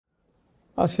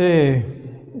Hace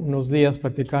unos días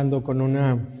platicando con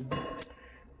una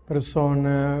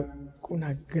persona con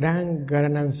una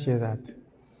gran ansiedad.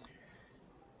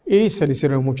 Y se le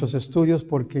hicieron muchos estudios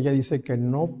porque ella dice que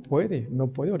no puede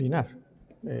orinar.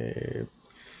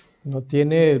 No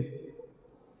tiene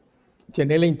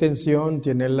la intención,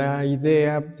 tiene la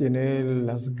idea, tiene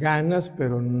las ganas,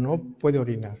 pero no puede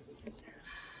orinar.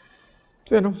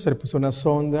 Bueno, se le puso una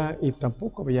sonda y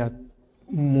tampoco había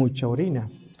mucha orina.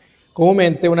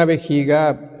 Comúnmente una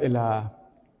vejiga,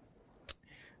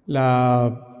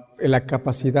 la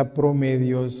capacidad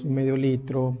promedio es medio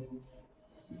litro,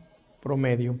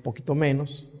 promedio, un poquito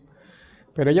menos,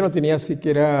 pero ella no tenía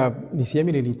siquiera ni 100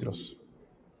 mililitros.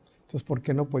 Entonces, ¿por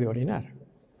qué no puede orinar?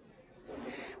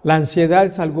 La ansiedad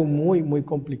es algo muy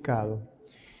complicado,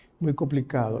 muy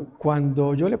complicado.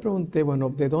 Cuando yo le pregunté, bueno,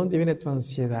 ¿de dónde viene tu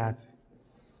ansiedad?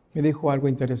 Me dijo algo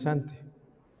interesante.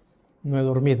 No he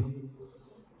dormido.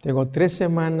 Tengo 3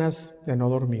 semanas de no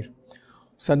dormir.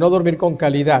 O sea, no dormir con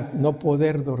calidad, no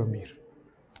poder dormir.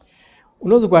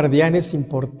 Unos guardianes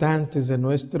importantes de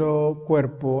nuestro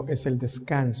cuerpo es el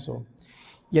descanso.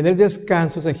 Y en el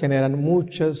descanso se generan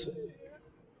muchas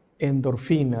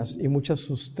endorfinas y muchas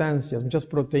sustancias, muchas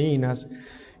proteínas.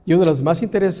 Y una de las más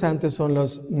interesantes son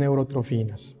las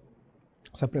neurotrofinas.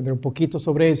 Vamos a aprender un poquito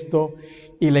sobre esto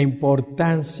y la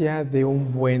importancia de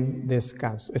un buen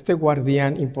descanso. Este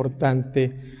guardián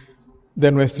importante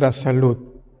de nuestra salud.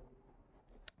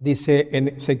 Dice en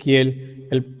Ezequiel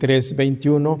el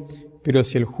 3:21, pero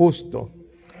si el justo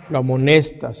lo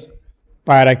amonestas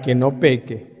para que no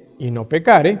peque y no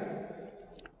pecare,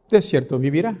 de cierto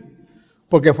vivirá,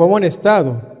 porque fue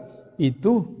amonestado y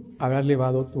tú habrás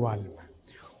librado tu alma.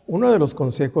 Uno de los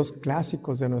consejos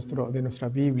clásicos de nuestra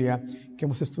Biblia que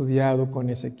hemos estudiado con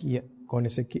Ezequiel.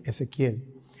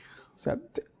 O sea,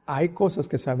 hay cosas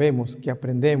que sabemos, que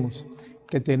aprendemos,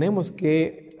 que tenemos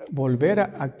que volver a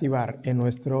activar en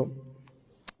nuestra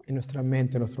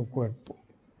mente, en nuestro cuerpo.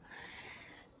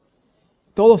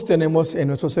 Todos tenemos en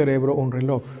nuestro cerebro un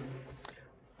reloj.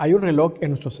 Hay un reloj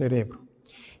en nuestro cerebro.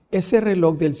 Ese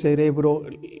reloj del cerebro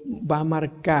va a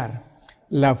marcar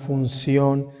la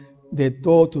función de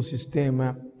todo tu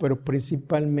sistema, pero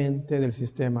principalmente del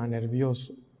sistema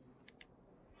nervioso.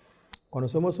 Cuando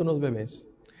somos unos bebés,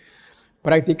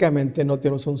 prácticamente no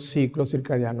tenemos un ciclo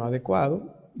circadiano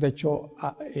adecuado, de hecho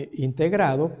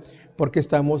integrado, porque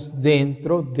estamos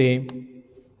dentro del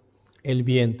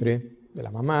vientre de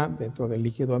la mamá, dentro del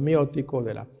líquido amniótico,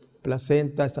 de la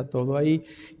placenta, está todo ahí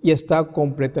y está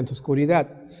completa en su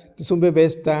oscuridad. Entonces un bebé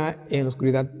está en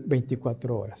oscuridad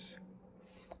 24 horas.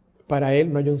 Para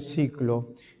él no hay un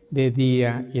ciclo de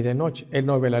día y de noche, él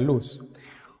no ve la luz.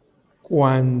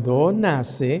 Cuando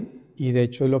nace, y de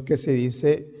hecho es lo que se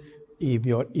dice, y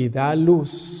da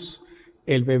luz,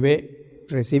 el bebé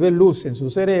recibe luz en su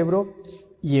cerebro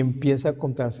y empieza a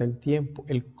contarse el tiempo,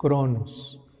 el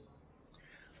cronos.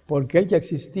 Porque él ya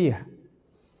existía,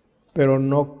 pero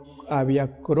no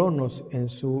había cronos en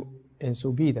su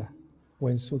vida, o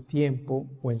en su tiempo,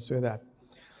 o en su edad.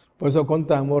 Por eso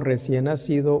contamos recién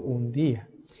nacido un día,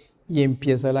 y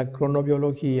empieza la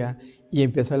cronobiología, y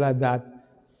empieza la edad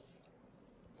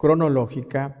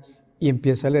cronológica, y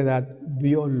empieza la edad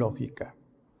biológica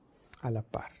a la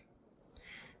par.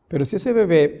 Pero si ese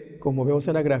bebé, como vemos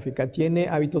en la gráfica, tiene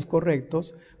hábitos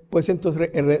correctos, pues entonces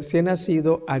el recién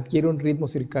nacido adquiere un ritmo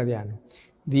circadiano,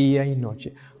 día y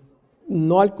noche.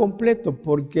 No al completo,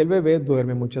 porque el bebé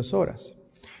duerme muchas horas.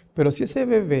 Pero si ese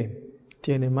bebé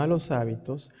tiene malos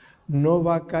hábitos, no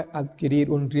va a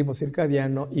adquirir un ritmo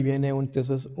circadiano y viene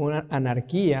entonces una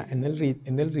anarquía en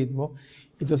el ritmo.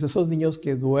 Entonces esos niños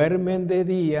que duermen de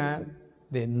día,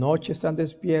 de noche están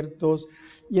despiertos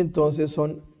y entonces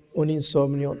son un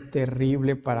insomnio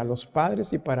terrible para los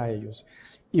padres y para ellos.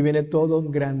 Y viene todo un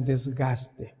gran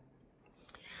desgaste.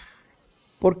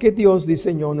 Porque Dios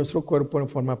diseñó nuestro cuerpo en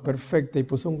forma perfecta y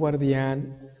puso un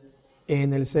guardián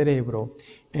en el cerebro,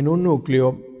 en un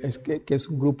núcleo, que es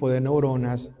un grupo de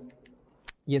neuronas.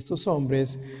 Y estos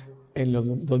hombres, en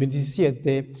los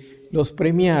 2017, los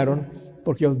premiaron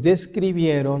porque ellos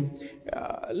describieron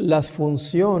las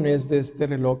funciones de este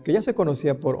reloj, que ya se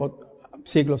conocía por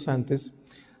siglos antes,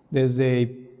 desde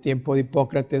el tiempo de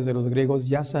Hipócrates, de los griegos,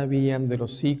 ya sabían de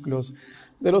los ciclos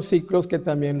que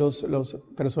también las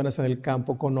personas en el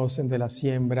campo conocen de la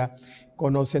siembra,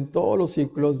 conocen todos los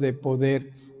ciclos de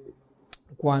poder,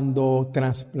 cuándo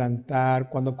trasplantar,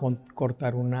 cuándo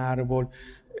cortar un árbol.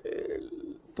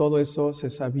 Todo eso se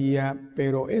sabía,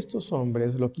 pero estos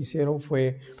hombres lo que hicieron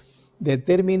fue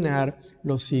determinar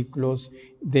los ciclos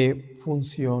de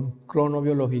función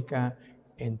cronobiológica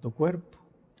en tu cuerpo.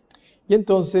 Y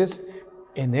entonces,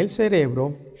 en el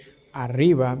cerebro,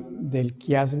 arriba del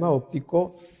quiasma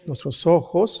óptico, nuestros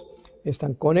ojos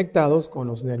están conectados con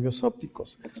los nervios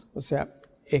ópticos. O sea,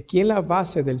 aquí en la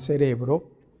base del cerebro,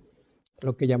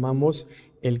 lo que llamamos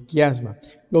el quiasma.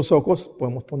 Los ojos,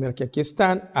 podemos poner que aquí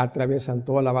están, atraviesan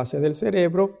toda la base del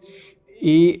cerebro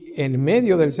y en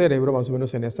medio del cerebro, más o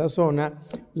menos en esta zona,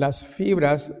 las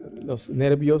fibras, los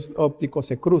nervios ópticos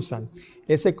se cruzan.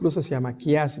 Ese cruce se llama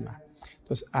quiasma.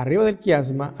 Entonces, arriba del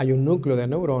quiasma hay un núcleo de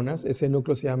neuronas. Ese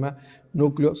núcleo se llama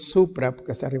núcleo supra,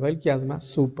 porque está arriba del quiasma,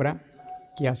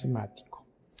 supraquiasmático.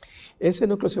 Ese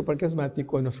núcleo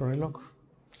supraquiasmático es nuestro reloj.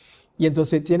 Y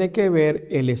entonces tiene que ver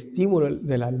el estímulo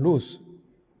de la luz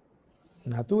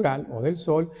natural o del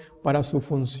sol para su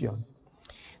función.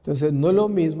 Entonces, no es lo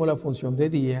mismo la función de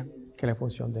día que la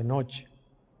función de noche.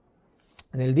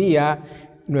 En el día,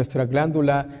 nuestra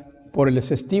glándula, por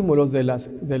los estímulos de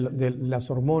las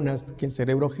hormonas que el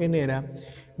cerebro genera,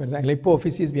 ¿verdad? En la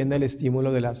hipófisis viene el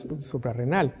estímulo de la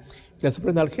suprarrenal. La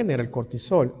suprarrenal genera el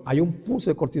cortisol. Hay un pulso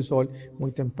de cortisol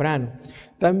muy temprano.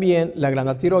 También la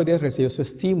glándula tiroides recibe su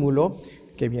estímulo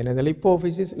que viene de la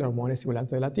hipófisis, la hormona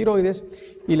estimulante de la tiroides,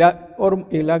 y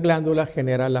la glándula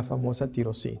genera la famosa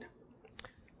tirosina.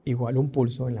 Igual un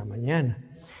pulso en la mañana.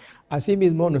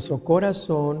 Asimismo, nuestro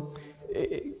corazón,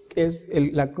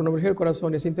 la cronología del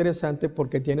corazón es interesante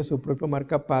porque tiene su propio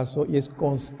marcapaso y es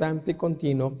constante y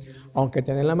continuo, aunque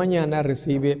en la mañana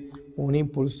recibe un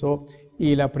impulso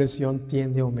y la presión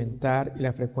tiende a aumentar y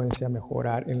la frecuencia a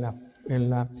mejorar en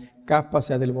la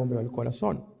capacidad del bombeo del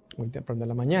corazón, muy temprano en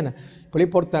la mañana, por la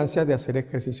importancia de hacer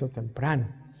ejercicio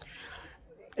temprano.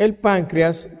 El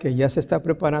páncreas, que ya se está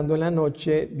preparando en la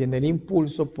noche, viene el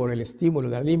impulso por el estímulo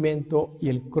del alimento y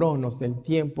el cronos del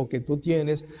tiempo que tú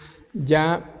tienes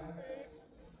ya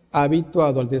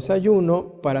habituado al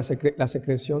desayuno para la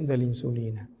secreción de la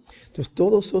insulina. Entonces,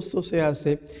 todo esto se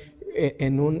hace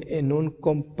en un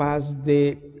compás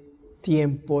de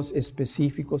tiempos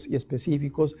específicos y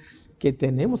específicos que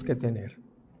tenemos que tener.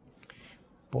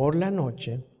 Por la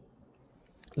noche,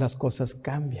 las cosas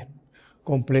cambian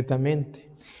completamente.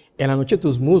 En la noche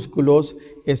tus músculos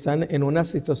están en una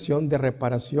situación de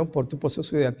reparación por tu proceso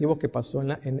oxidativo que pasó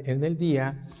en el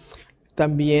día.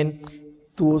 También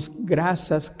tus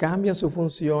grasas cambian su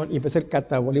función y empieza el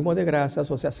catabolismo de grasas,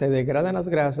 o sea, se degradan las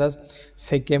grasas,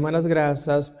 se queman las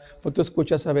grasas. Pues tú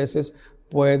escuchas a veces,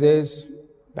 puedes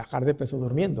bajar de peso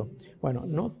durmiendo. Bueno,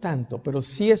 no tanto, pero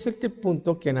sí es el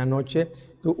punto que en la noche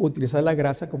tú utilizas la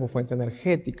grasa como fuente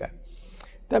energética.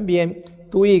 También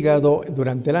tu hígado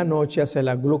durante la noche hace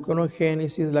la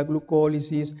gluconogénesis, la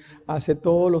glucólisis, hace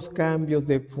todos los cambios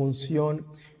de función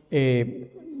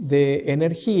de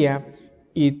energía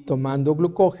y tomando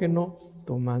glucógeno,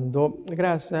 tomando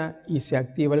grasa y se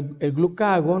activa el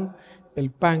glucagón,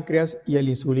 el páncreas y la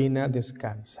insulina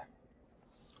descansa.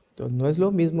 Entonces no es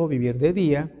lo mismo vivir de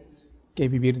día que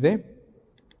vivir de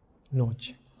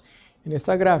noche. En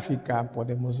esta gráfica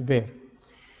podemos ver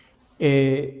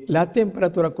la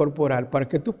temperatura corporal. Para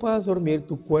que tú puedas dormir,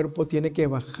 tu cuerpo tiene que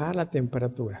bajar la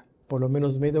temperatura, por lo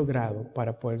menos medio grado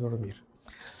para poder dormir.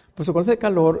 Pues con ese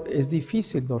calor es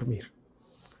difícil dormir,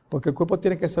 porque el cuerpo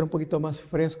tiene que estar un poquito más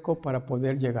fresco para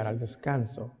poder llegar al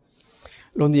descanso.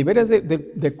 Los niveles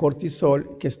de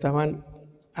cortisol que estaban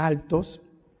altos,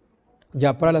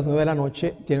 ya para las 9 de la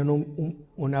noche tienen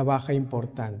una baja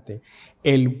importante.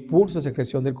 El pulso de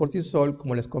secreción del cortisol,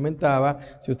 como les comentaba,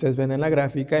 si ustedes ven en la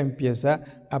gráfica, empieza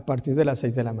a partir de las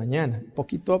 6 de la mañana. Un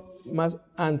poquito más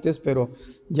antes, pero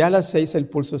ya a las 6 el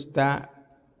pulso está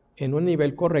en un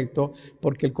nivel correcto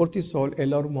porque el cortisol es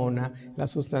la hormona, la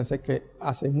sustancia que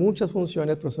hace muchas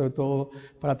funciones, pero sobre todo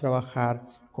para trabajar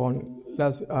con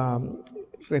las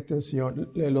retención,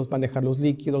 manejar los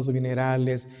líquidos, los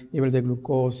minerales, nivel de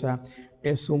glucosa.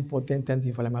 Es un potente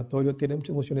antiinflamatorio, tiene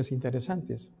muchas funciones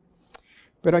interesantes.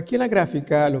 Pero aquí en la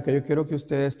gráfica lo que yo quiero que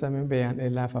ustedes también vean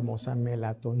es la famosa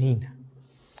melatonina.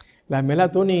 La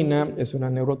melatonina es una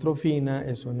neurotrofina,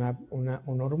 es una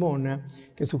hormona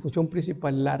que su función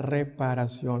principal es la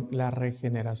reparación, la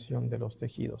regeneración de los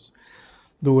tejidos.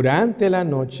 Durante la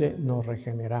noche nos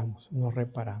regeneramos, nos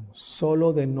reparamos.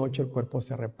 Solo de noche el cuerpo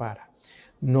se repara,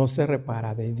 no se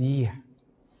repara de día.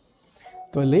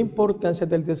 Entonces, la importancia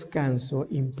del descanso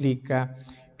implica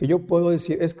que yo puedo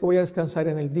decir, es que voy a descansar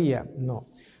en el día. No,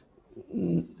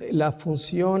 la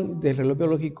función del reloj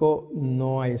biológico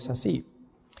no es así.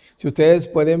 Si ustedes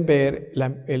pueden ver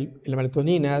la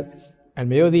melatonina al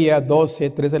mediodía, 12,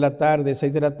 3 de la tarde,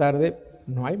 6 de la tarde,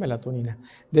 no hay melatonina.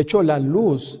 De hecho, la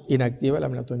luz inactiva la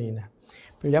melatonina.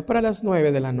 Pero ya para las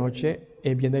 9 de la noche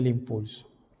viene el impulso.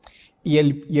 Y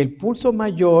el pulso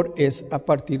mayor es a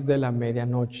partir de la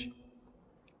medianoche.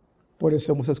 Por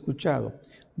eso hemos escuchado,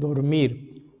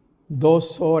 dormir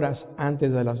 2 horas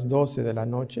antes de las 12 de la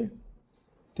noche,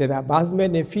 te da más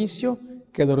beneficio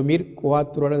que dormir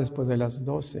 4 horas después de las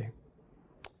 12.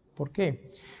 ¿Por qué?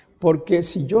 Porque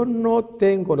si yo no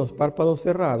tengo los párpados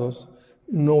cerrados,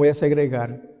 no voy a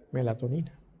segregar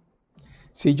melatonina.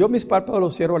 Si yo mis párpados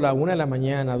los cierro a la 1 de la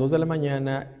mañana, a 2 de la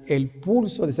mañana, el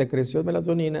pulso de secreción de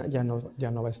melatonina ya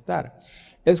no va a estar.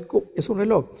 Es un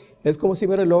reloj. Es como si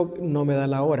mi reloj no me da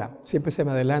la hora. Siempre se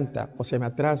me adelanta o se me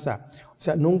atrasa. O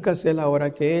sea, nunca sé la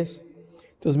hora que es.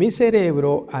 Entonces, mi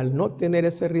cerebro, al no tener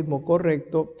ese ritmo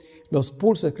correcto, los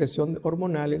pulsos de secreción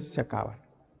hormonales se acaban.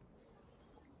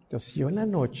 Entonces, si yo en la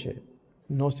noche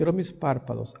no cierro mis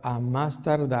párpados, a más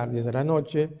tardar 10 de la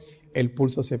noche, el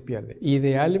pulso se pierde.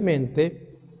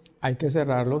 Idealmente, hay que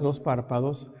cerrar los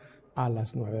párpados a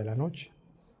las 9 de la noche.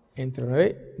 Entre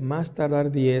 9, más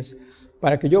tardar 10,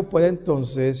 para que yo pueda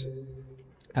entonces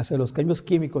hacer los cambios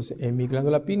químicos en mi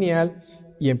glándula pineal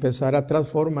y empezar a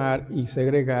transformar y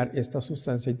segregar esta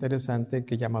sustancia interesante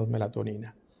que llamamos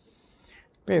melatonina.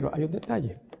 Pero hay un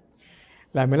detalle.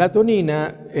 La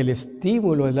melatonina, el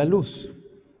estímulo es la luz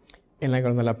en la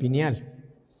glándula pineal.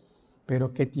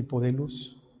 ¿Pero qué tipo de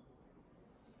luz?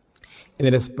 En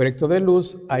el espectro de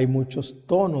luz hay muchos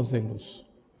tonos de luz.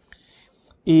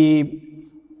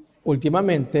 Y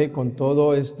últimamente, con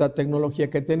toda esta tecnología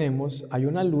que tenemos, hay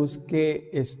una luz que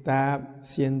está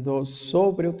siendo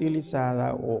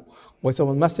sobreutilizada o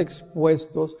estamos más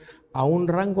expuestos a un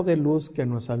rango de luz que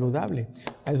no es saludable.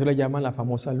 A eso le llaman la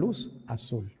famosa luz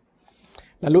azul.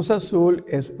 La luz azul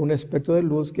es un espectro de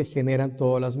luz que generan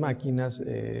todas las máquinas,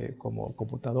 como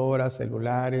computadoras,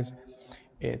 celulares,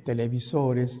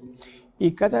 televisores.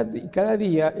 Y cada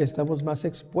día estamos más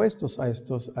expuestos a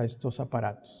estos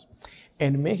aparatos.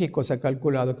 En México se ha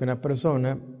calculado que una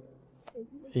persona,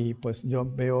 y pues yo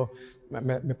veo,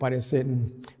 me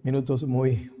parecen minutos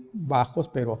muy bajos,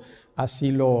 pero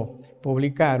así lo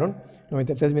publicaron,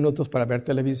 93 minutos para ver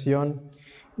televisión,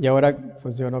 y ahora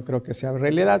pues yo no creo que sea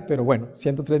realidad, pero bueno,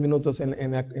 103 minutos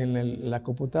en la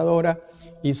computadora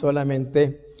y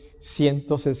solamente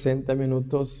 160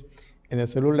 minutos en el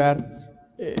celular,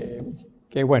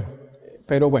 que bueno,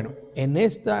 pero bueno, en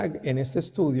este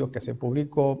estudio que se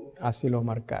publicó, así lo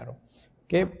marcaron.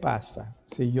 ¿Qué pasa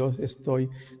si yo estoy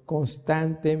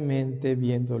constantemente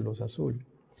viendo luz azul?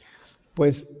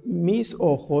 Pues mis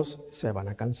ojos se van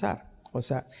a cansar. O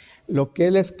sea, lo que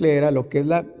es la esclera, lo que es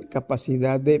la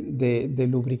capacidad de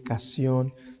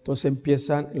lubricación, entonces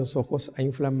empiezan los ojos a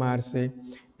inflamarse,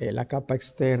 la capa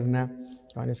externa,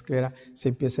 la esclera, se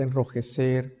empieza a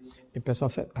enrojecer, empezó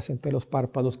a sentir los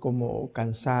párpados como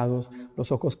cansados,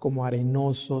 los ojos como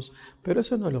arenosos, pero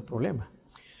eso no es el problema.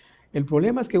 El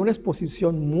problema es que una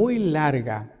exposición muy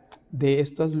larga de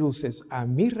estas luces a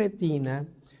mi retina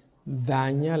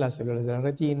daña las células de la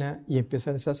retina y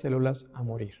empiezan esas células a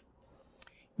morir.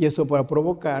 Y eso puede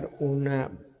provocar una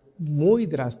muy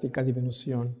drástica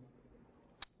disminución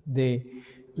de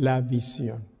la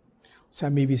visión. O sea,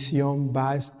 mi visión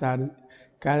va a estar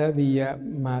cada día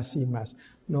más y más.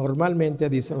 Normalmente,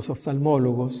 dicen los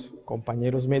oftalmólogos,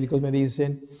 compañeros médicos me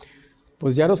dicen,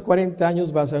 pues ya a los 40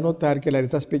 años vas a notar que las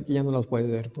letras pequeñas no las puedes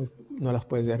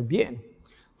ver bien.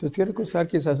 Entonces tienes que usar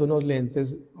quizás unos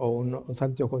lentes o unos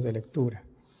anteojos de lectura.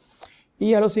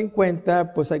 Y a los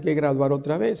 50 pues hay que graduar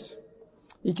otra vez.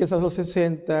 Y quizás a los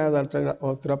 60 dar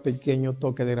otro pequeño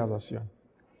toque de graduación.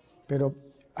 Pero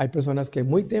hay personas que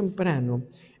muy temprano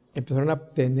empezaron a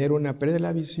tener una pérdida de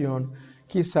la visión,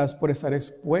 quizás por estar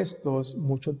expuestos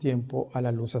mucho tiempo a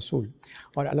la luz azul.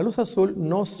 Ahora, la luz azul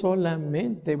no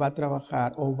solamente va a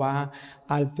trabajar o va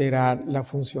a alterar la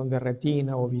función de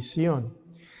retina o visión,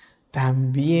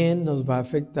 también nos va a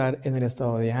afectar en el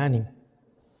estado de ánimo.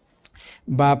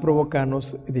 Va a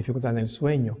provocarnos dificultad en el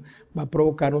sueño, va a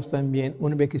provocarnos también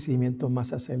un envejecimiento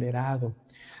más acelerado,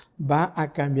 va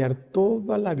a cambiar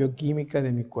toda la bioquímica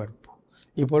de mi cuerpo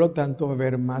y por lo tanto va a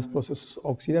haber más procesos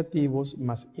oxidativos,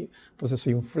 más procesos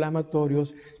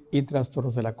inflamatorios y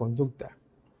trastornos de la conducta.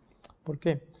 ¿Por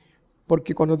qué?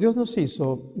 Porque cuando Dios nos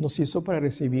hizo para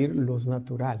recibir luz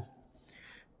natural.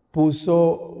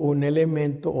 Puso un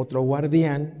elemento, otro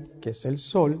guardián, que es el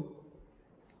sol,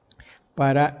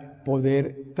 para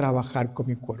poder trabajar con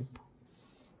mi cuerpo.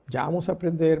 Ya vamos a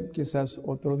aprender quizás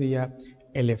otro día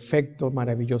el efecto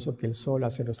maravilloso que el sol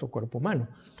hace en nuestro cuerpo humano.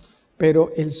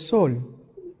 Pero el sol,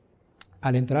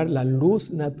 al entrar la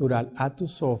luz natural a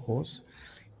tus ojos,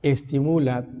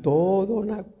 estimula toda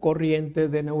una corriente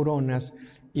de neuronas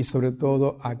y sobre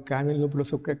todo acá en el núcleo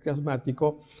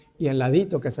supraquiasmático y al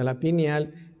ladito que está la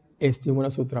pineal, estimula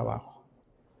su trabajo.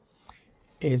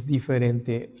 Es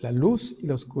diferente la luz y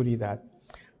la oscuridad.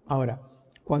 Ahora,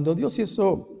 cuando Dios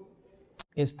hizo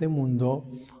este mundo,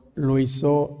 lo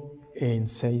hizo en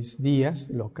 6 días,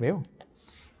 lo creó.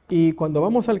 Y cuando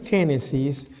vamos al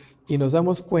Génesis y nos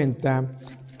damos cuenta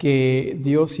que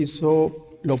Dios hizo,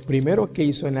 lo primero que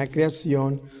hizo en la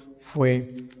creación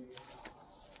fue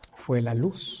la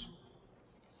luz,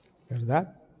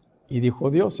 ¿verdad? Y dijo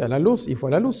Dios, sea la luz, y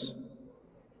fue la luz.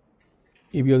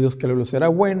 Y vio Dios que la luz era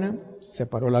buena,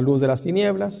 separó la luz de las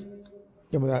tinieblas,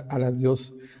 llamó a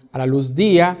la luz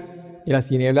día, y las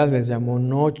tinieblas les llamó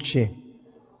noche.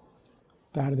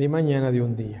 Tarde y mañana de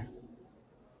un día.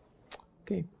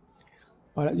 Okay.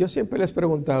 Ahora, yo siempre les he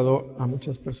preguntado a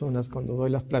muchas personas cuando doy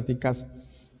las pláticas,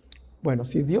 bueno,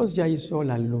 si Dios ya hizo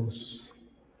la luz,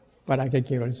 ¿para qué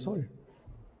quiero el sol?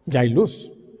 Ya hay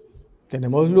luz.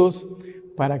 Tenemos luz,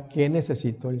 ¿para qué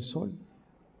necesito el sol?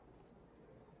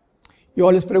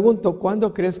 Yo les pregunto,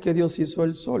 ¿cuándo crees que Dios hizo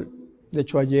el sol? De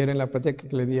hecho, ayer en la plática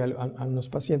que le di a unos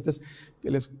pacientes,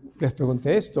 les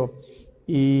pregunté esto.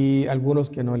 Y algunos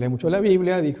que no leen mucho la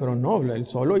Biblia dijeron, no, el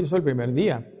sol lo hizo el primer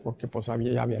día, porque pues ya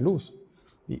había luz.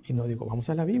 Y no digo, vamos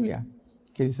a la Biblia.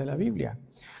 ¿Qué dice la Biblia?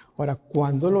 Ahora,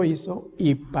 ¿cuándo lo hizo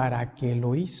y para qué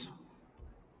lo hizo?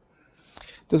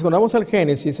 Entonces, cuando vamos al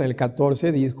Génesis, en el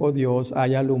 14 dijo Dios,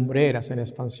 haya lumbreras en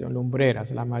expansión,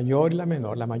 lumbreras, la mayor y la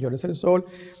menor. La mayor es el sol,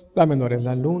 la menor es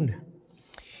la luna.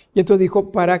 Y entonces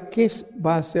dijo, ¿para qué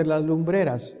va a ser las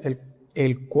lumbreras?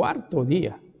 El cuarto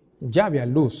día, ya había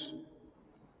luz.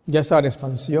 Ya estaba en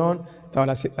expansión, estaba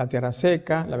la tierra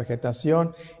seca, la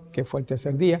vegetación, que fue el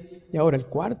tercer día. Y ahora el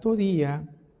cuarto día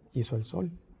hizo el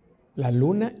sol, la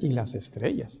luna y las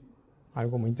estrellas.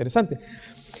 Algo muy interesante.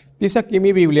 Dice aquí en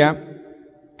mi Biblia,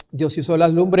 Dios hizo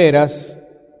las lumbreras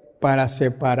para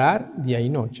separar día y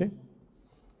noche.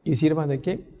 ¿Y sirvan de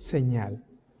qué? Señal.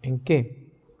 ¿En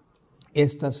qué?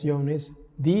 Estaciones,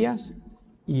 días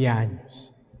y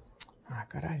años. Ah,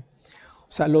 caray.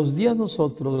 O sea, los días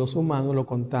nosotros, los humanos, lo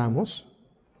contamos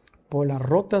por la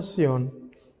rotación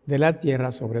de la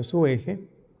Tierra sobre su eje.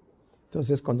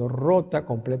 Entonces, cuando rota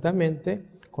completamente,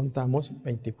 contamos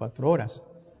 24 horas,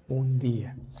 un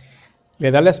día.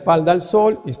 Le da la espalda al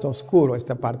Sol y está oscuro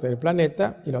esta parte del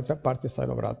planeta y la otra parte está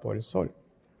alumbrada por el Sol.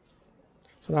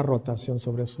 Es una rotación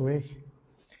sobre su eje.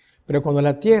 Pero cuando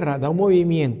la Tierra da un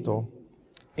movimiento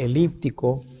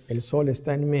elíptico, el Sol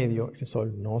está en medio, el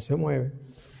Sol no se mueve.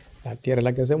 La Tierra es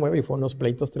la que se mueve y fueron unos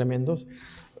pleitos tremendos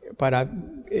para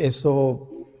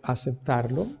eso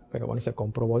aceptarlo, pero bueno, se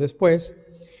comprobó después.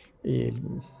 Y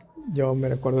yo me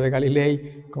recuerdo de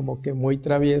Galilei como que muy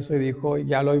travieso y dijo,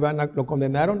 ya lo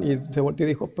condenaron y se volteó y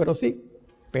dijo, pero sí,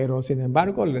 pero sin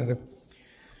embargo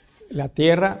la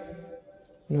Tierra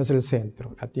no es el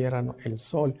centro, la Tierra no, el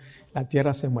Sol, la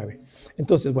Tierra se mueve.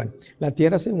 Entonces, bueno, la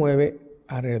Tierra se mueve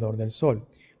alrededor del Sol.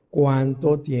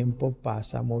 ¿Cuánto tiempo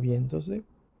pasa moviéndose?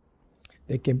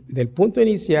 Del punto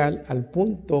inicial al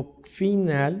punto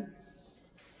final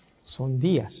son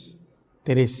días,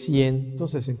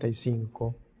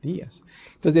 365 días.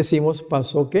 Entonces decimos,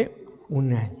 ¿pasó qué?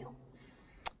 Un año.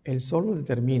 El Sol no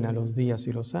determina los días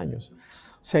y los años.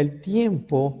 O sea, el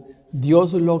tiempo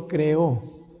Dios lo creó.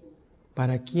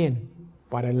 ¿Para quién?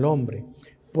 Para el hombre.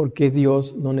 Porque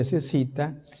Dios no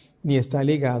necesita ni está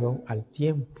ligado al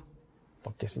tiempo,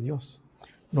 porque es Dios.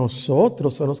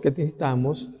 Nosotros somos los que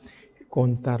necesitamos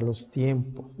contar los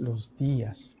tiempos, los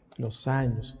días, los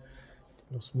años,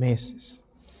 los meses.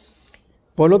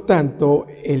 Por lo tanto,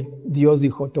 Dios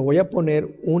dijo, te voy a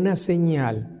poner una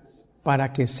señal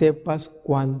para que sepas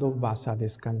cuándo vas a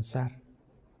descansar.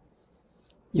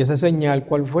 ¿Y esa señal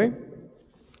cuál fue?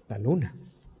 La luna.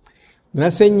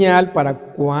 Una señal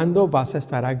para cuándo vas a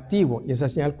estar activo. ¿Y esa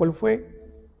señal cuál fue?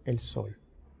 El sol.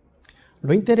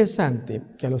 Lo interesante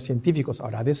que a los científicos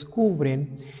ahora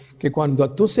descubren que cuando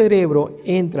a tu cerebro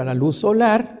entra la luz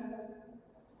solar,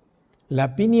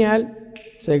 la pineal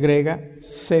segrega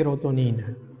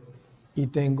serotonina y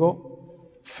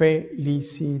tengo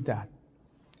felicidad.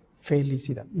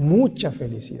 Felicidad, mucha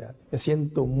felicidad. Me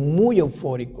siento muy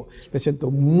eufórico, me siento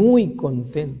muy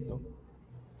contento.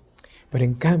 Pero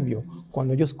en cambio,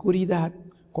 cuando hay oscuridad,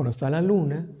 cuando está la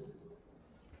luna,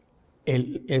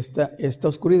 esta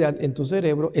oscuridad en tu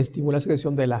cerebro estimula la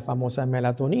secreción de la famosa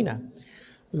melatonina,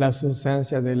 la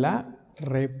sustancia de la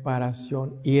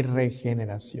reparación y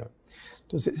regeneración.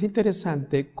 Entonces es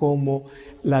interesante cómo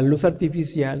la luz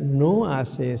artificial no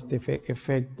hace este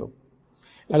efecto.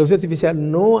 La luz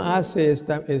artificial no hace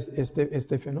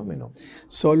este fenómeno.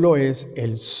 Solo es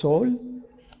el sol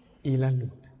y la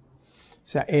luna. O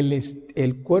sea,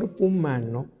 el cuerpo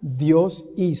humano,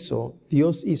 Dios hizo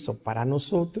para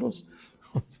nosotros,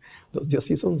 Dios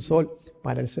hizo un sol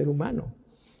para el ser humano.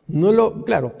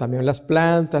 Claro, también las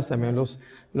plantas, también los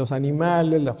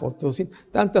animales, la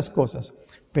fotosíntesis, tantas cosas.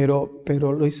 pero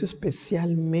lo hizo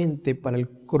especialmente para el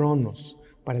cronos,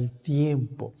 para el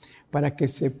tiempo, para que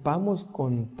sepamos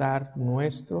contar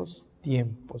nuestros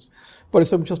tiempos. Por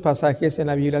eso hay muchos pasajes en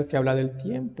la Biblia que habla del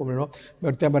tiempo, ¿no?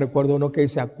 Ahorita me recuerdo uno que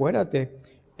dice, acuérdate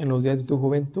en los días de tu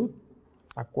juventud,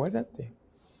 acuérdate.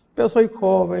 Pero soy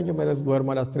joven, yo me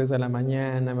duermo a las 3 de la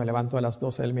mañana, me levanto a las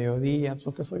 12 del mediodía,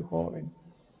 porque soy joven,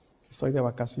 estoy de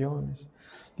vacaciones.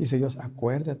 Dice Dios,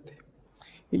 acuérdate.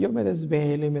 Y yo me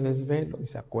desvelo y me desvelo.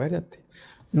 Dice, acuérdate.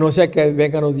 No sea que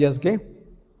vengan los días, ¿qué?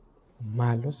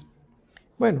 Malos.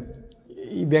 Bueno,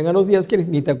 y vengan los días que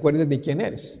ni te acuerdes ni quién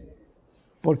eres.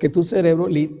 Porque tu cerebro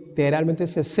literalmente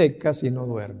se seca si no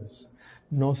duermes.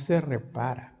 No se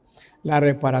repara. La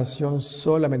reparación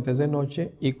solamente es de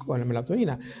noche y con la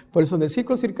melatonina. Por eso en el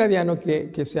ciclo circadiano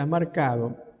que se ha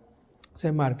marcado,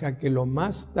 se marca que lo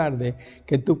más tarde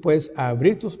que tú puedes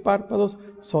abrir tus párpados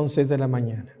son 6 de la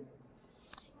mañana.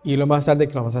 Y lo más tarde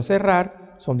que lo vas a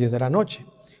cerrar son 10 de la noche.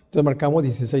 Entonces marcamos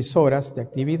 16 horas de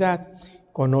actividad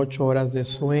con 8 horas de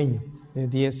sueño. De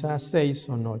 10 a 6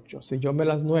 son 8. Si yo me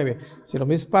las 9 cierro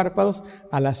mis párpados,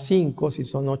 a las 5, si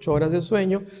son 8 horas de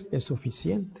sueño, es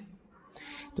suficiente.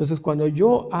 Entonces, cuando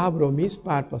yo abro mis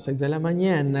párpados a 6 de la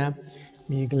mañana,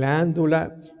 mi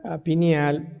glándula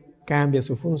pineal cambia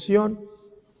su función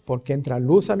porque entra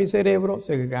luz a mi cerebro,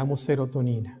 segregamos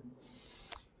serotonina.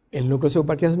 El núcleo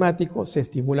supraquiasmático se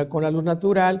estimula con la luz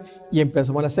natural y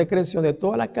empezamos la secreción de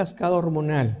toda la cascada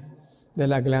hormonal de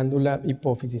la glándula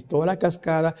hipófisis. Toda la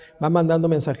cascada va mandando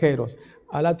mensajeros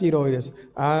a la tiroides,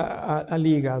 al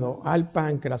hígado, al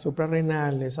páncreas,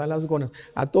 suprarrenales, a las gónadas.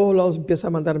 A todos lados empieza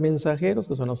a mandar mensajeros,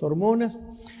 que son las hormonas,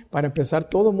 para empezar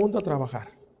todo el mundo a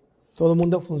trabajar, todo el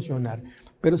mundo a funcionar.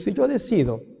 Pero si yo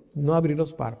decido no abrir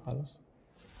los párpados,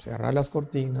 cerrar las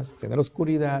cortinas, tener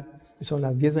oscuridad, y son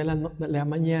las 10 de la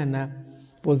mañana,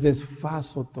 pues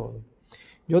desfaso todo.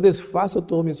 Yo desfaso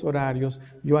todos mis horarios,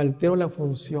 yo altero la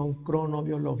función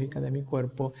cronobiológica de mi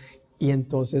cuerpo y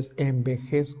entonces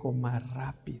envejezco más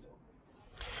rápido.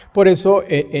 Por eso,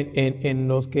 en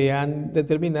los que han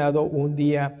determinado un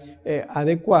día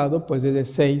adecuado, pues desde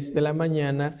 6 de la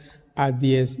mañana a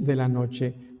 10 de la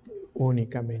noche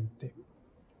únicamente.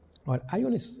 Ahora, hay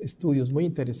unos estudios muy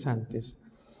interesantes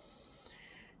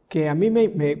que a mí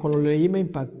cuando lo leí me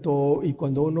impactó, y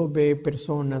cuando uno ve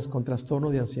personas con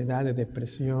trastornos de ansiedad, de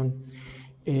depresión,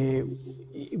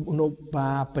 uno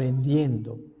va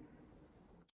aprendiendo.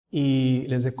 Y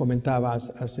les comentaba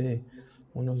hace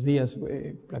unos días,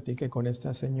 platiqué con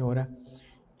esta señora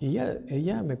y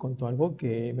ella me contó algo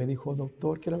que me dijo,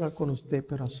 doctor, quiero hablar con usted,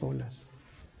 pero a solas,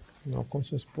 no con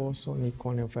su esposo ni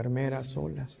con la enfermera, a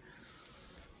solas.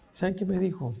 ¿Saben qué me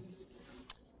dijo?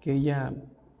 Que ella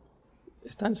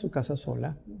está en su casa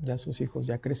sola, ya sus hijos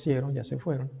ya crecieron, ya se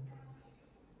fueron.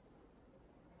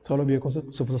 Solo vive con su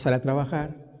esposo, sale a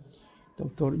trabajar.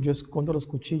 Doctor, yo escondo los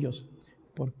cuchillos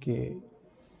porque,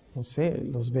 no sé,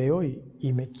 los veo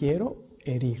y me quiero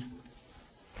herir.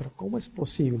 Pero ¿cómo es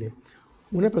posible?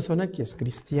 Una persona que es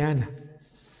cristiana,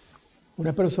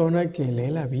 una persona que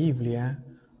lee la Biblia,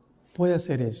 puede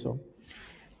hacer eso.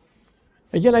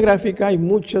 Aquí en la gráfica hay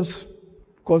muchas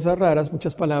cosas raras,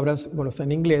 muchas palabras, bueno, está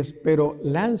en inglés, pero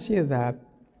la ansiedad,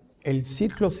 el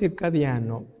ciclo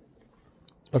circadiano,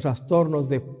 los trastornos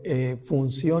de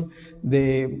función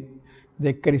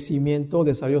de crecimiento o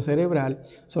desarrollo cerebral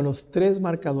son los 3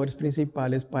 marcadores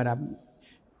principales para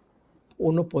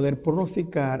uno poder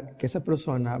pronosticar que esa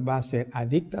persona va a ser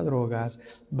adicta a drogas,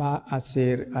 va a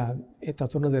ser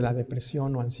trastornos de la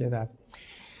depresión o ansiedad.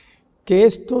 Que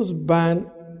estos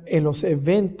van en los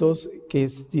eventos que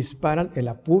disparan en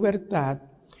la pubertad,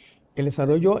 el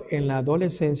desarrollo en la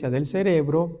adolescencia del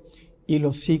cerebro y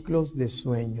los ciclos de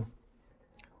sueño.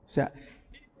 O sea,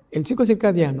 el ciclo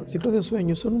circadiano, el ciclo de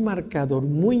sueño son un marcador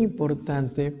muy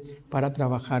importante para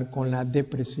trabajar con la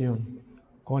depresión,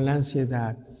 con la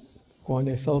ansiedad, con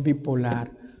el estado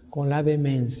bipolar, con la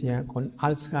demencia, con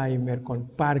Alzheimer, con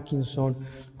Parkinson,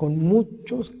 con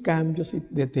muchos cambios y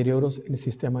deterioros en el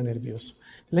sistema nervioso.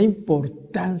 La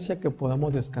importancia que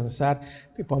podamos descansar,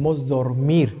 que podamos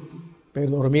dormir,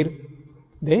 pero dormir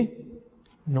de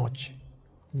noche,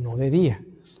 no de día.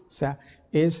 O sea,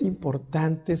 es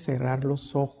importante cerrar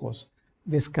los ojos,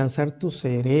 descansar tu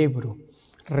cerebro,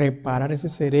 reparar ese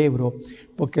cerebro,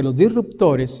 porque los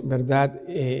disruptores, ¿verdad?,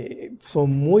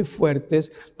 son muy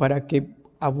fuertes para que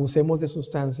abusemos de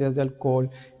sustancias, de alcohol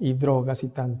y drogas y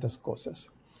tantas cosas.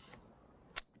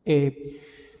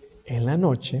 En la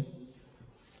noche,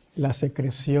 la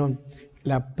secreción,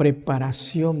 la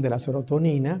preparación de la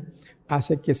serotonina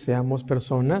hace que seamos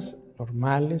personas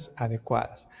normales,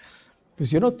 adecuadas. Pues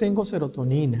yo no tengo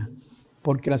serotonina,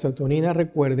 porque la serotonina,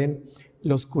 recuerden,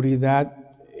 la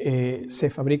oscuridad se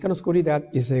fabrica en oscuridad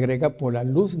y se segrega por la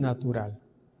luz natural.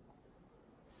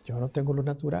 Yo no tengo luz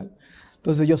natural.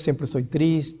 Entonces yo siempre estoy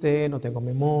triste, no tengo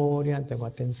memoria, no tengo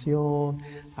atención,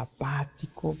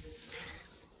 apático.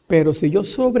 Pero si yo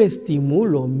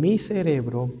sobreestimulo mi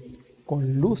cerebro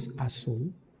con luz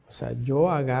azul, o sea, yo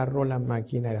agarro la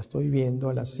máquina y la estoy viendo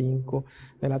a las 5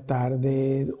 de la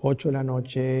tarde, 8 de la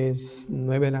noche,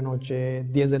 9 de la noche,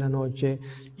 10 de la noche,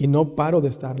 y no paro de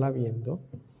estarla viendo.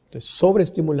 Estoy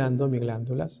sobreestimulando mis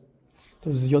glándulas.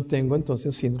 Entonces yo tengo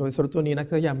síndrome de serotonina que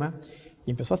se llama,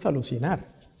 y empiezo hasta a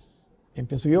alucinar.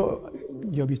 Yo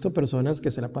he visto personas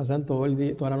que se la pasan todo el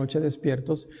día, toda la noche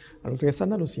despiertos, a los que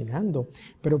están alucinando,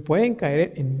 pero pueden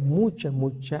caer en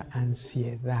mucha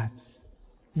ansiedad.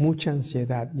 Mucha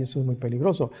ansiedad, y eso es muy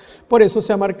peligroso. Por eso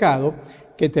se ha marcado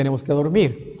que tenemos que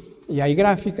dormir. Y hay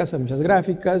gráficas, hay muchas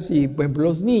gráficas, y por ejemplo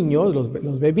los niños,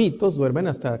 los bebitos, duermen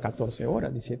hasta 14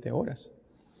 horas, 17 horas.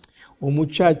 Un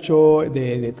muchacho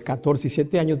de 14 y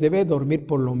 7 años debe dormir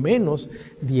por lo menos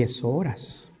 10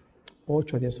 horas,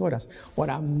 8 a 10 horas.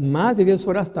 Ahora, más de 10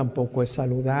 horas tampoco es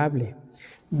saludable.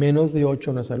 Menos de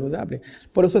 8 no es saludable.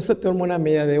 Por eso se toma una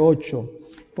media de 8.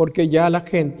 Porque ya la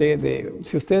gente,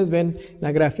 si ustedes ven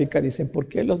la gráfica, dicen, ¿por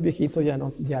qué los viejitos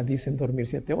ya dicen dormir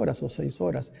 7 horas o 6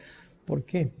 horas? ¿Por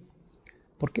qué?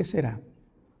 ¿Por qué será?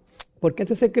 Porque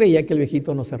antes se creía que el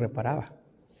viejito no se reparaba.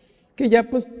 Que ya,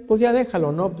 pues ya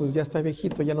déjalo, ¿no? Pues ya está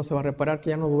viejito, ya no se va a reparar, que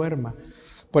ya no duerma.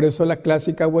 Por eso la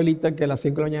clásica abuelita que a las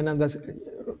 5 de la mañana anda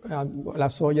a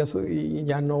las ollas y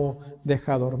ya no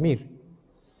deja dormir.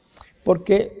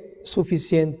 Porque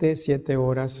suficiente 7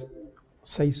 horas,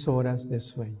 6 horas de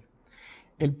sueño.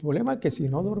 El problema es que si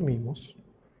no dormimos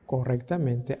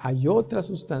correctamente, hay otra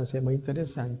sustancia muy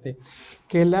interesante,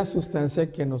 que es la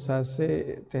sustancia que nos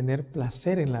hace tener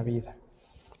placer en la vida,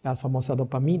 la famosa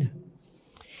dopamina.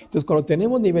 Entonces, cuando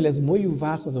tenemos niveles muy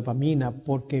bajos de dopamina,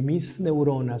 porque mis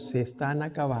neuronas se están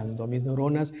acabando, mis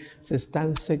neuronas se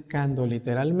están secando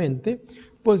literalmente,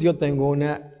 pues yo tengo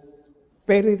una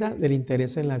pérdida del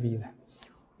interés en la vida,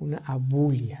 una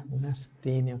abulia, una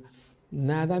astenia.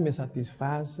 Nada me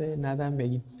satisface,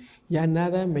 ya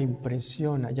nada me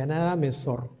impresiona, ya nada me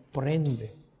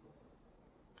sorprende.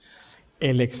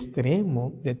 El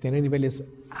extremo de tener niveles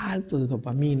altos de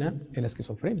dopamina es la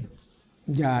esquizofrenia.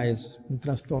 Ya es un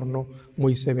trastorno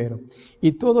muy severo.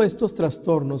 Y todos estos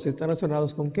trastornos están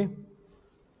relacionados ¿con qué?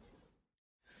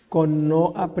 Con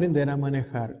no aprender a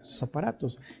manejar sus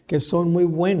aparatos, que son muy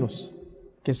buenos,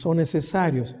 que son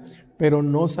necesarios, pero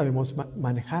no sabemos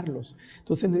manejarlos.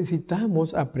 Entonces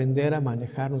necesitamos aprender a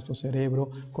manejar nuestro cerebro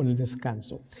con el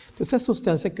descanso. Entonces esta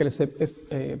sustancia que les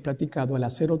he platicado, la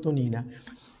serotonina,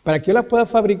 para que yo la pueda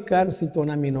fabricar necesito un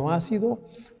aminoácido,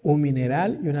 un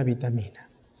mineral y una vitamina.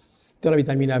 Entonces la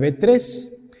vitamina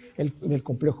B3, del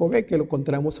complejo B, que lo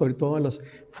encontramos sobre todo en los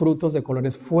frutos de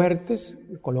colores fuertes,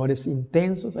 colores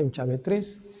intensos, hay mucha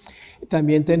B3.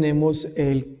 También tenemos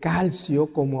el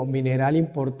calcio como mineral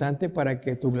importante para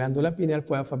que tu glándula pineal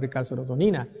pueda fabricar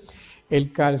serotonina.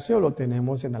 El calcio lo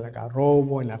tenemos en el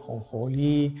algarrobo, en la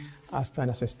ajonjolí, hasta en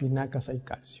las espinacas hay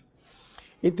calcio.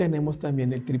 Y tenemos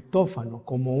también el triptófano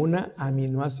como un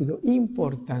aminoácido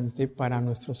importante para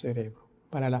nuestro cerebro,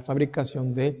 para la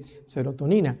fabricación de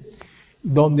serotonina.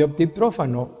 Donde el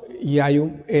triptófano, y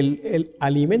hay el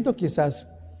alimento quizás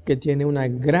que tiene una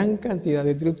gran cantidad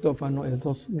de triptófano, es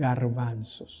los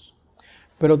garbanzos.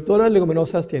 Pero todas las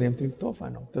leguminosas tienen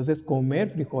triptófano. Entonces, comer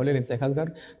frijoles, lentejas,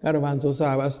 garbanzos,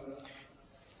 habas,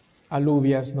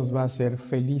 alubias nos va a hacer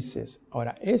felices.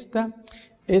 Ahora, esta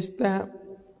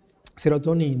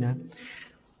serotonina,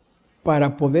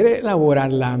 para poder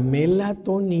elaborar la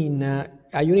melatonina,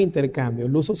 hay un intercambio,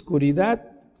 luz,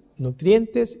 oscuridad,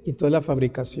 nutrientes y toda la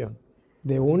fabricación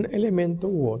de un elemento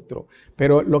u otro.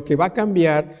 Pero lo que va a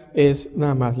cambiar es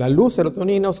nada más la luz,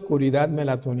 serotonina, oscuridad,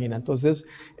 melatonina. Entonces,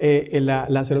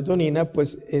 la serotonina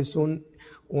pues es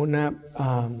una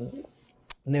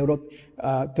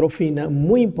neurotrofina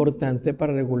muy importante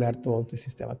para regular todo tu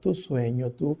sistema, tu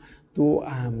sueño, tu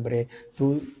hambre,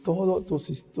 todo tu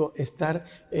estar,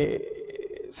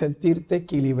 sentirte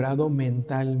equilibrado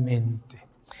mentalmente,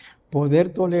 poder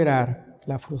tolerar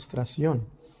la frustración,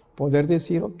 poder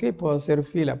decir, ok, puedo hacer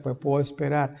fila, pues puedo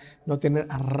esperar, no tener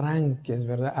arranques,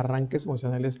 ¿verdad? Arranques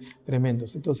emocionales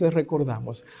tremendos. Entonces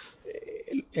recordamos,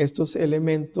 estos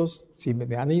elementos, si me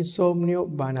dan insomnio,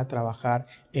 van a trabajar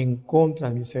en contra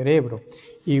de mi cerebro,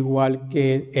 igual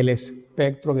que el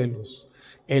espectro de luz.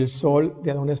 El sol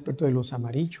te da un espectro de luz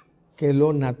amarillo, que es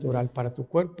lo natural para tu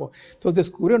cuerpo. Entonces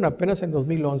descubrieron apenas en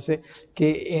 2011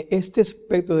 que este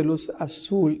espectro de luz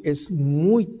azul es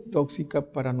muy tóxica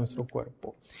para nuestro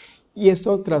cuerpo. Y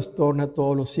esto trastorna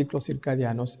todos los ciclos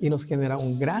circadianos y nos genera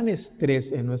un gran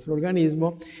estrés en nuestro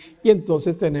organismo y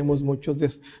entonces tenemos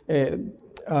muchos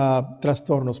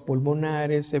trastornos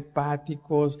pulmonares,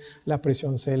 hepáticos, la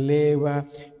presión se eleva,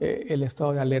 el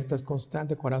estado de alerta es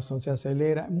constante, el corazón se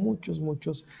acelera,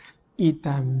 muchos. Y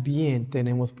también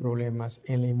tenemos problemas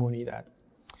en la inmunidad.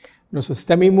 Nuestro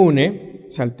sistema inmune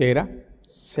se altera,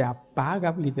 se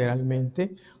apaga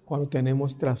literalmente cuando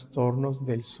tenemos trastornos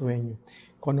del sueño,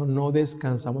 cuando no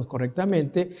descansamos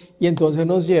correctamente y entonces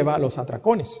nos lleva a los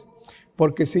atracones.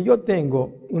 Porque si yo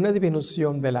tengo una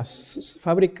disminución de la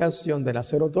fabricación de la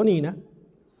serotonina,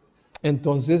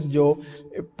 entonces yo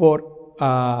por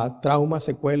traumas,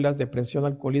 secuelas, depresión,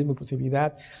 alcoholismo,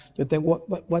 impulsividad,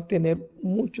 voy a tener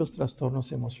muchos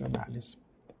trastornos emocionales.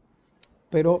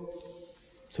 Pero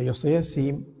si yo estoy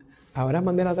así, ¿habrá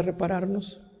manera de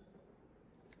repararnos?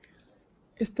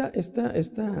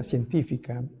 Esta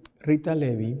científica, Rita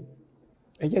Levy,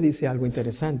 ella dice algo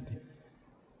interesante.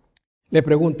 Le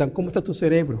preguntan, ¿cómo está tu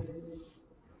cerebro?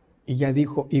 Y ella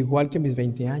dijo, igual que mis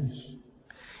 20 años.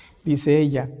 Dice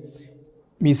ella,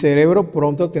 mi cerebro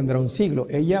pronto tendrá un siglo.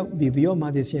 Ella vivió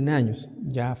más de 100 años,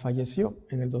 ya falleció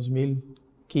en el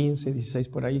 2015, 16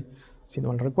 por ahí, si no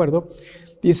mal recuerdo.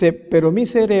 Dice, pero mi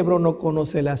cerebro no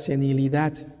conoce la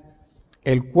senilidad.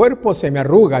 El cuerpo se me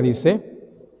arruga, dice,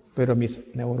 pero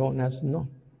mis neuronas no.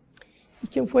 ¿Y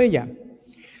quién fue ella?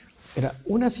 Era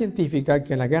una científica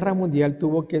que en la Guerra Mundial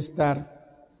tuvo que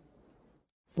estar,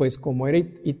 pues como era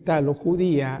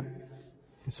italo-judía,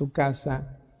 en su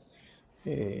casa,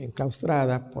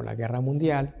 enclaustrada por la Guerra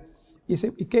Mundial. ¿Y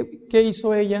qué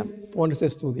hizo ella? Ponerse a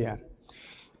estudiar.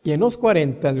 Y en los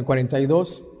 40, en el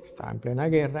 42, estaba en plena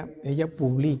guerra, ella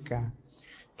publica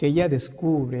que ella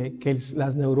descubre que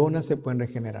las neuronas se pueden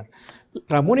regenerar.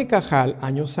 Ramón y Cajal,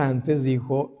 años antes,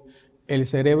 dijo, el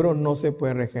cerebro no se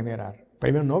puede regenerar.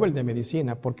 Premio Nobel de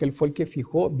Medicina, porque él fue el que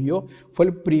fue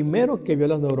el primero que vio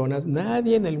las neuronas.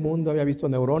 Nadie en el mundo había visto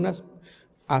neuronas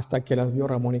hasta que las vio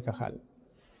Ramón y Cajal.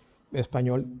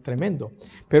 Español tremendo.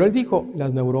 Pero él dijo,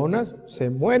 las neuronas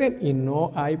se mueren y no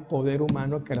hay poder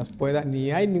humano que las pueda, ni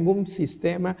hay ningún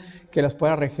sistema que las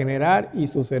pueda regenerar y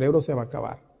su cerebro se va a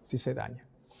acabar si se daña.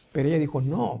 Pero ella dijo,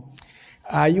 no,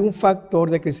 hay un factor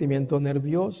de crecimiento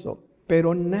nervioso,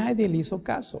 pero nadie le hizo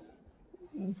caso.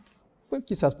 Pues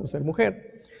quizás por ser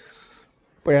mujer.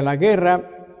 Pero en la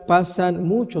guerra pasan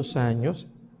muchos años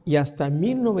y hasta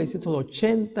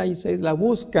 1986 la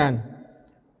buscan,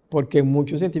 porque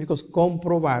muchos científicos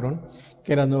comprobaron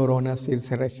que las neuronas sí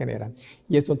se regeneran.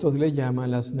 Y esto entonces le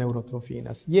llaman las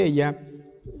neurotrofinas. Y ella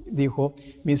dijo,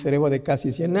 mi cerebro de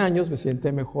casi 100 años me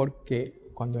siente mejor que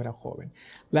cuando era joven.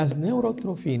 Las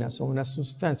neurotrofinas son unas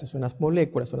sustancias, son unas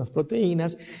moléculas, son unas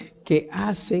proteínas que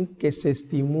hacen que se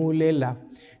estimule el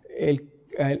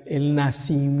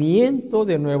nacimiento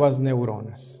de nuevas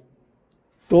neuronas.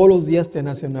 Todos los días te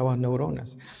nacen nuevas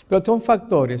neuronas. Pero son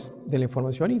factores de la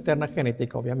información interna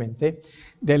genética, obviamente,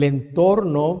 del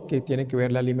entorno que tiene que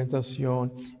ver la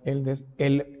alimentación,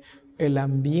 el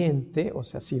ambiente, o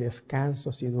sea, si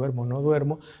descanso, si duermo o no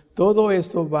duermo, todo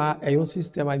eso hay un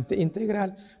sistema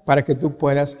integral para que tú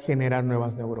puedas generar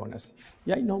nuevas neuronas.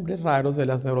 Y hay nombres raros de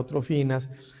las neurotrofinas,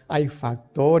 hay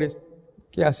factores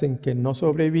que hacen que no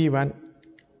sobrevivan,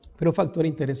 pero un factor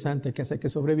interesante que hace que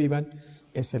sobrevivan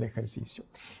es el ejercicio.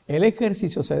 El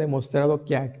ejercicio se ha demostrado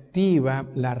que activa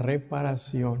la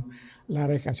reparación, la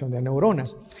regeneración de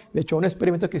neuronas. De hecho, un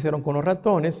experimento que hicieron con los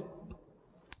ratones,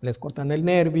 les cortan el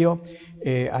nervio,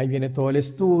 ahí viene todo el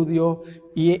estudio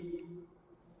y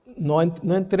no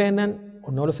entrenan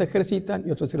o no los ejercitan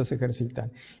y otros sí los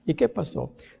ejercitan. ¿Y qué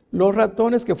pasó? Los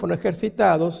ratones que fueron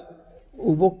ejercitados,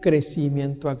 hubo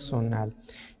crecimiento axonal.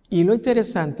 Y lo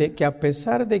interesante que a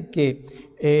pesar de que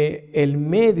el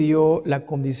medio, la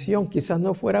condición quizás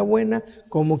no fuera buena,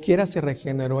 como quiera se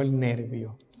regeneró el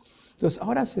nervio. Entonces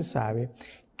ahora se sabe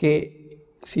que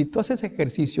si tú haces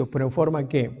ejercicio, pero en forma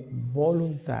que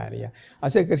voluntaria,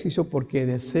 haces ejercicio porque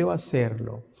deseo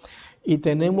hacerlo, y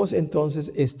tenemos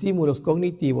entonces estímulos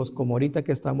cognitivos, como ahorita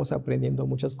que estamos aprendiendo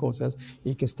muchas cosas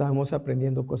y que estamos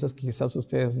aprendiendo cosas que quizás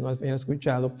ustedes no habían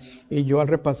escuchado, y yo al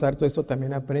repasar todo esto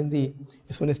también aprendí,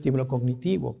 es un estímulo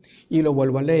cognitivo, y lo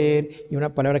vuelvo a leer, y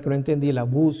una palabra que no entendí la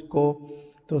busco,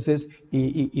 entonces,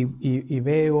 y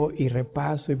veo, y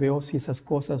repaso, y veo si esas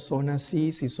cosas son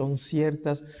así, si son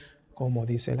ciertas, como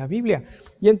dice la Biblia.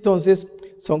 Y entonces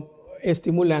son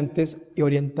estimulantes y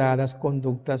orientadas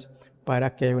conductas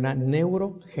para que haya una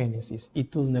neurogénesis y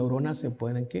tus neuronas se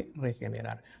puedan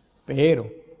regenerar. Pero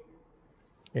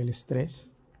el estrés,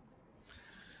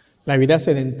 la vida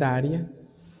sedentaria,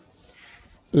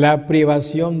 la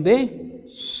privación de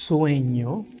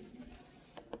sueño,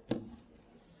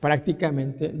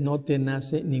 prácticamente no te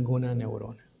nace ninguna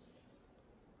neurona.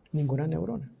 Ninguna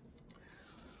neurona.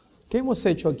 ¿Qué hemos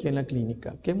hecho aquí en la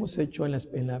clínica? ¿Qué hemos hecho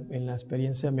en la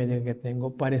experiencia médica que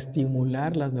tengo para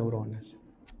estimular las neuronas?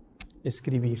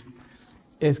 Escribir.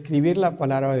 Escribir la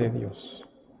palabra de Dios.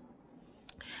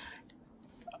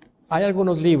 Hay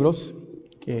algunos libros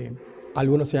que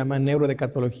algunos se llaman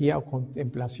neurodecatología o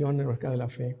contemplación neurológica de la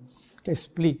fe, que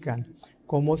explican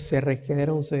cómo se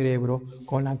regenera un cerebro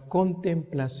con la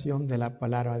contemplación de la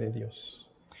palabra de Dios.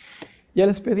 Ya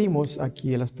les pedimos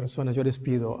aquí a las personas, yo les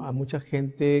pido a mucha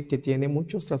gente que tiene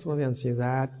muchos trastornos de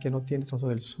ansiedad, que no tiene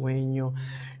trastorno del sueño,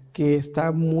 que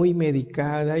está muy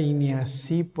medicada y ni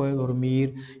así puede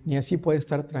dormir, ni así puede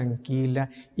estar tranquila,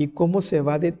 y cómo se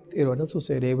va deteriorando su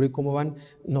cerebro y cómo van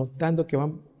notando que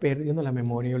van perdiendo la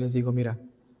memoria. Yo les digo, mira,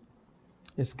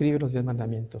 escribe los 10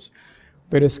 mandamientos,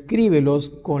 pero escríbelos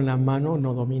con la mano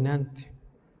no dominante.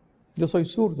 Yo soy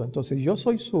zurdo, entonces yo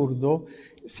soy zurdo,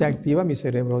 se activa mi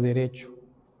cerebro derecho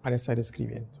al estar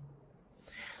escribiendo.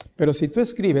 Pero si tú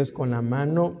escribes con la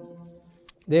mano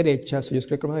derecha, si yo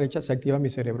escribo con la mano derecha, se activa mi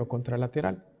cerebro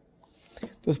contralateral.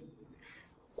 Entonces,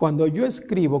 cuando yo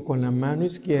escribo con la mano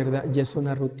izquierda, ya es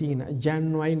una rutina, ya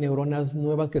no hay neuronas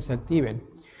nuevas que se activen.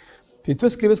 Si tú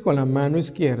escribes con la mano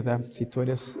izquierda, si tú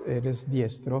eres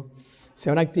diestro, se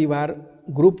van a activar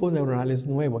grupos neuronales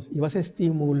nuevos y vas a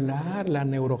estimular la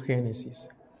neurogénesis.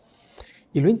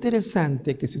 Y lo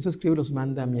interesante es que si tú escribes los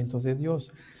mandamientos de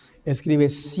Dios,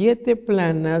 escribes 7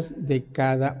 planas de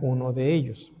cada uno de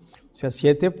ellos. O sea,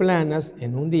 7 planas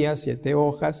en un día, 7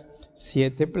 hojas,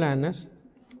 7 planas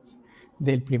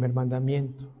del primer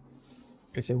mandamiento.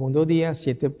 El segundo día,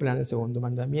 7 planas del segundo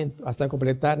mandamiento. Hasta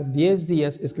completar 10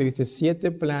 días, escribiste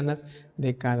 7 planas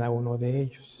de cada uno de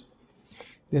ellos.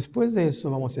 Después de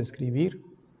eso vamos a escribir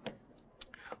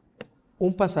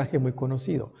un pasaje muy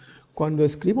conocido. Cuando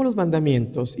escribo los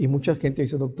mandamientos, y mucha gente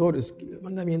dice, doctor, escribo los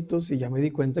mandamientos y ya me di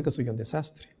cuenta que soy un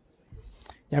desastre.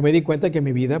 Ya me di cuenta que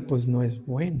mi vida pues no es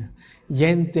buena. Ya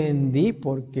entendí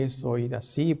por qué soy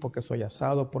así, por qué soy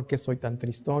asado, por qué soy tan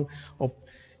tristón.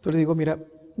 Entonces le digo, mira,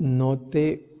 no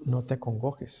te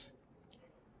acongojes,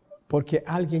 porque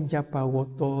alguien ya pagó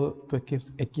todas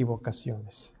tus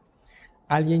equivocaciones.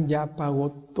 Alguien ya pagó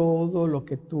todo lo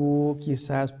que tú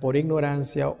quizás por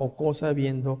ignorancia o cosa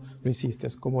viendo lo hiciste,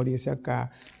 como dice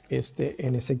acá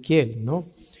en Ezequiel, ¿no?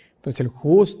 Pues el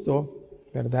justo,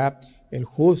 ¿verdad? El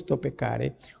justo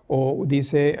pecare, o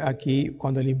dice aquí,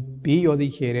 cuando el impío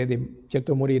dijere, de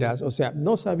cierto morirás. O sea,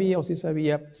 no sabía o sí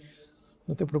sabía,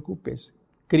 no te preocupes,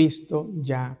 Cristo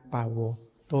ya pagó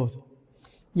todo.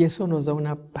 Y eso nos da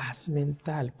una paz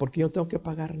mental, porque yo no tengo que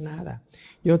pagar nada.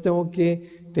 Yo no tengo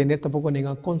que tener tampoco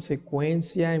ninguna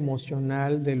consecuencia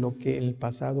emocional de lo que en el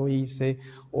pasado hice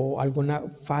o alguna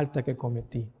falta que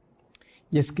cometí.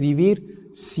 Y escribir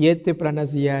 7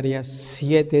 planas diarias,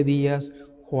 7 días,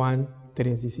 Juan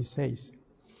 3:16.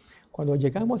 Cuando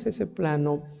llegamos a ese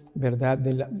plano, ¿verdad?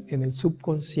 En el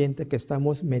subconsciente que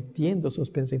estamos metiendo esos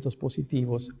pensamientos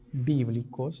positivos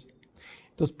bíblicos,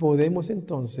 entonces podemos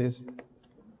entonces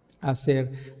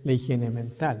hacer la higiene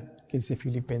mental, que dice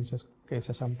Filipenses, que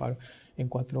dice San Pablo en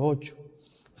 4:8.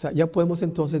 O sea, ya podemos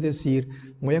entonces decir,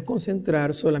 voy a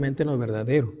concentrar solamente en lo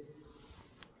verdadero,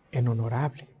 en lo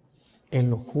honorable, en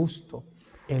lo justo,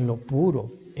 en lo puro,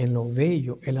 en lo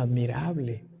bello, en lo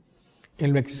admirable,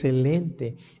 en lo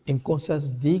excelente, en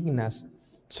cosas dignas.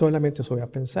 Solamente eso voy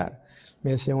a pensar.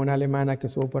 Me decía una alemana que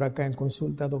estuvo por acá en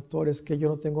consulta, doctor, es que yo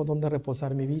no tengo dónde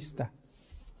reposar mi vista.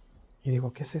 Y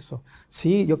digo, ¿qué es eso?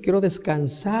 Sí, yo quiero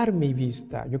descansar mi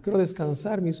vista, yo quiero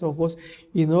descansar mis ojos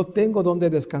y no tengo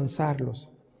dónde descansarlos.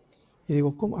 Y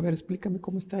digo, ¿cómo? A ver, explícame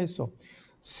cómo está eso.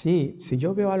 Sí, si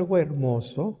yo veo algo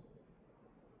hermoso,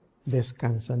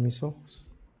 descansan mis ojos.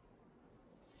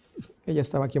 Ella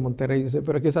estaba aquí en Monterrey y dice,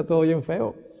 pero aquí está todo bien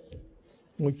feo.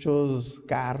 Muchos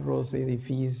carros,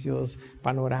 edificios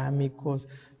panorámicos,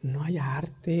 no hay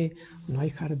arte, no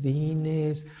hay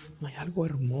jardines, no hay algo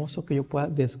hermoso que yo pueda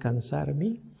descansar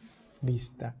mi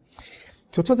vista.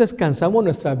 Nosotros descansamos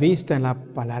nuestra vista en la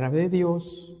palabra de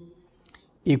Dios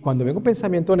y cuando venga un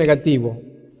pensamiento negativo,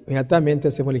 inmediatamente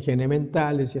hacemos la higiene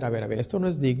mental, decir, a ver, esto no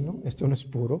es digno, esto no es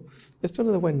puro, esto no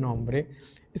es de buen nombre,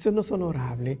 esto no es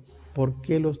honorable, ¿por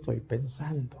qué lo estoy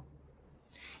pensando?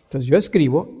 Entonces yo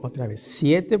escribo otra vez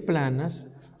 7 planas,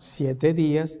 7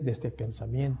 días de este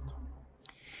pensamiento.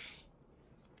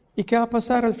 ¿Y qué va a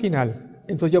pasar al final?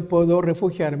 Entonces yo puedo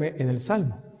refugiarme en el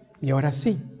Salmo. Y ahora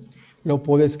sí, lo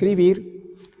puedo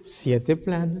escribir 7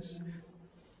 planas,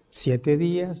 7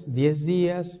 días, 10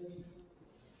 días,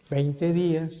 20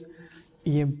 días.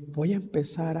 Y voy a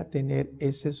empezar a tener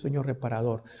ese sueño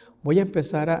reparador. Voy a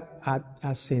empezar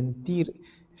a sentir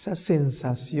esa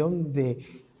sensación de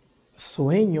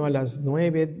sueño a las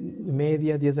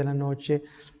 9:30, 10 de la noche,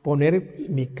 poner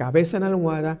mi cabeza en la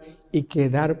almohada y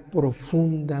quedar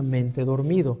profundamente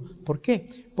dormido. ¿Por qué?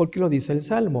 Porque lo dice el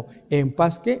Salmo, en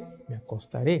paz que me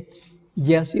acostaré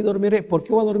y así dormiré. ¿Por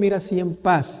qué voy a dormir así en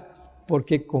paz?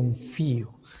 Porque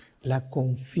confío, la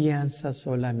confianza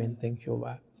solamente en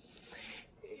Jehová.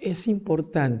 Es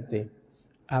importante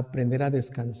aprender a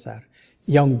descansar.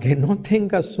 Y aunque no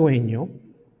tenga sueño,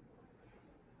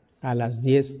 a las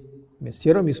 10 me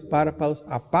cierro mis párpados,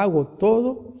 apago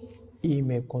todo y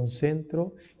me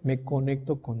concentro, me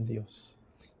conecto con Dios.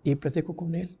 Y platico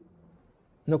con Él,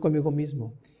 no conmigo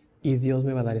mismo. Y Dios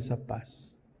me va a dar esa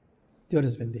paz. Dios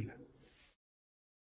les bendiga.